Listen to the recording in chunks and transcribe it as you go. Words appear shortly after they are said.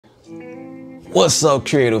What's up,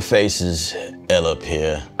 creative faces? L up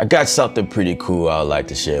here. I got something pretty cool I'd like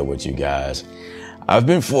to share with you guys. I've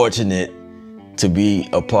been fortunate to be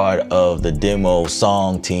a part of the demo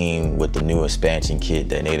song team with the new expansion kit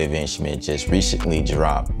that Native Instruments just recently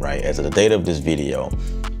dropped, right? As of the date of this video,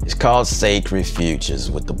 it's called Sacred Futures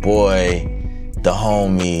with the boy, the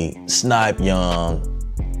homie, Snipe Young.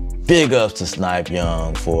 Big ups to Snipe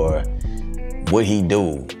Young for what he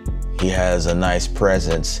do. He has a nice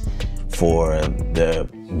presence for the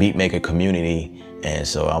beatmaker community, and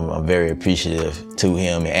so I'm very appreciative to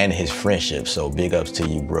him and his friendship. So big ups to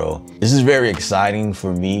you, bro. This is very exciting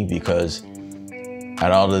for me because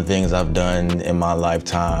out of all the things I've done in my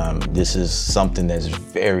lifetime, this is something that's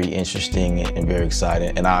very interesting and very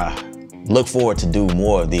exciting, and I look forward to do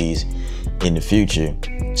more of these in the future.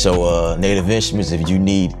 So Native Instruments, if you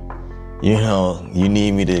need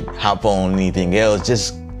me to hop on anything else,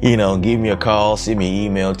 just give me a call, send me an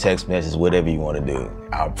email, text message, whatever you want to do.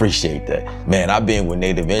 I appreciate that. Man, I've been with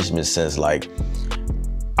Native Instruments since I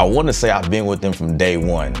want to say I've been with them from day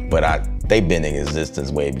one, but they've been in existence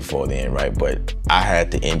way before then, right? But I had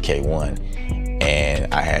the MK1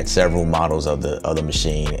 and I had several models of the other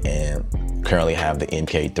machine, and currently have the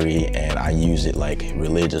MK3, and I use it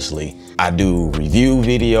religiously. I do review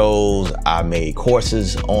videos, I made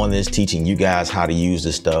courses on this teaching you guys how to use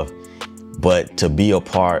this stuff. But to be a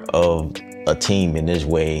part of a team in this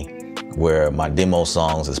way where my demo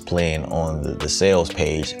songs is playing on the sales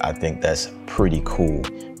page, I think that's pretty cool,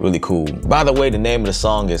 really cool. By the way, the name of the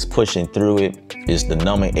song is Pushing Through It. It's the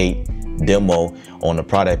number 8 demo on the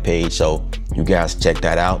product page, so you guys check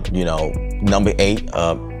that out. Number 8,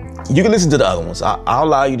 you can listen to the other ones. I'll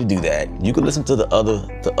allow you to do that. You can listen to the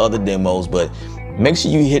other demos, but make sure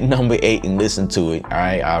you hit number 8 and listen to it, all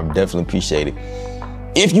right? I definitely appreciate it.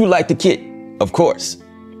 If you like the kit, of course,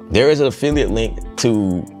 there is an affiliate link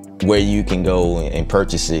to where you can go and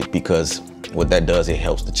purchase it, because what that does, it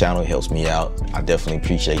helps the channel, it helps me out. I definitely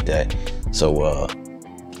appreciate that. So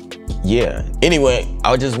yeah. Anyway,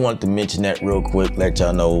 I just wanted to mention that real quick, let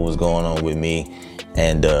y'all know what was going on with me.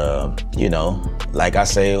 And like I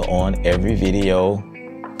say on every video,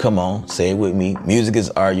 come on, say it with me. Music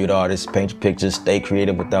is art, you're the artist. Paint your pictures, stay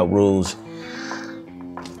creative without rules.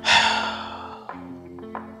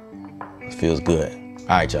 Feels good. All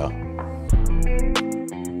right, y'all.